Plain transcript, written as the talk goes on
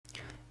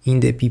In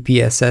the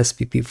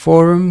PPSSPP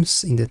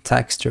forums, in the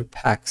texture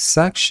packs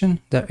section,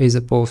 there is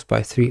a post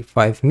by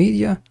 35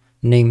 Media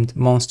named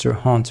Monster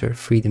Hunter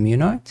Freedom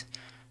Unite.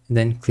 And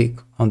then click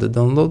on the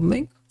download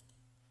link.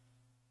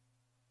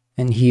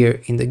 And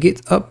here in the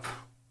GitHub,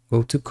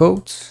 go to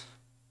codes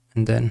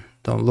and then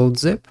download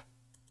zip.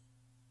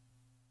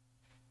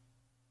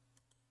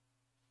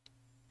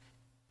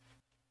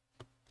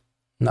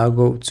 Now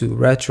go to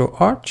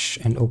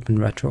RetroArch and open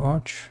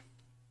RetroArch.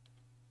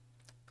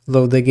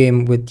 Load the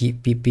game with the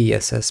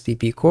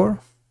PPSSPP core.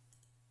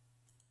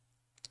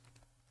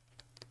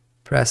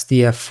 Press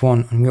the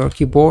F1 on your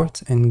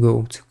keyboard and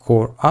go to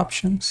Core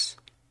Options.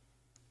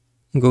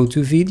 Go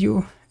to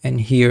Video,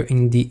 and here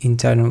in the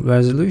internal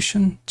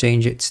resolution,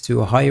 change it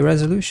to a high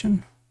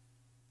resolution,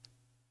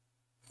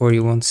 or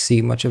you won't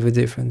see much of a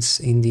difference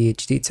in the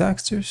HD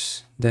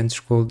textures. Then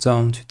scroll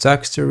down to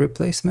Texture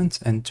Replacement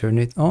and turn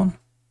it on.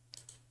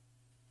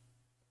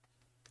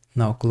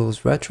 Now close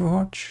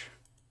RetroArch.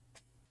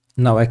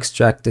 Now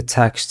extract the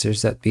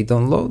textures that we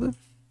downloaded.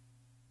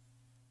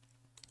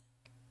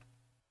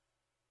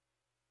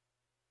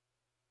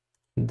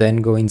 Then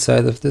go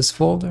inside of this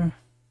folder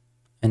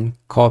and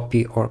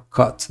copy or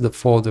cut the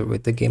folder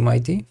with the game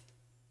ID.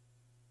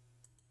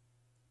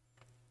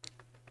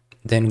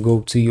 Then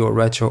go to your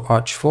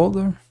RetroArch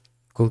folder,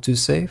 go to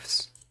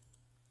Saves,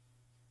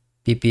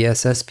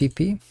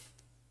 PPSSPP,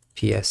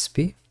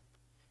 PSP,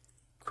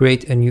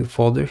 create a new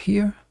folder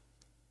here,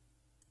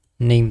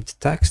 named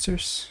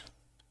Textures,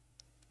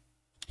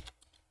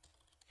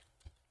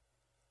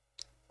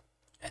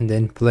 and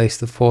then place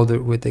the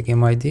folder with the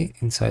game ID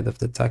inside of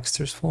the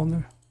Textures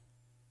folder.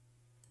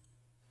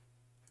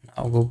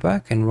 I'll go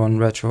back and run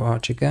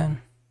RetroArch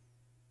again.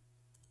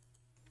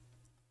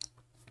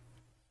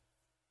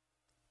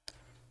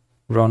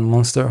 Run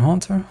Monster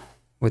Hunter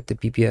with the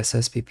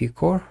PPSSPP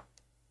core.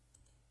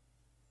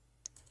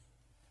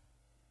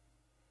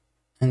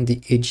 And the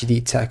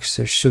HD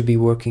texture should be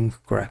working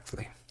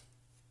correctly.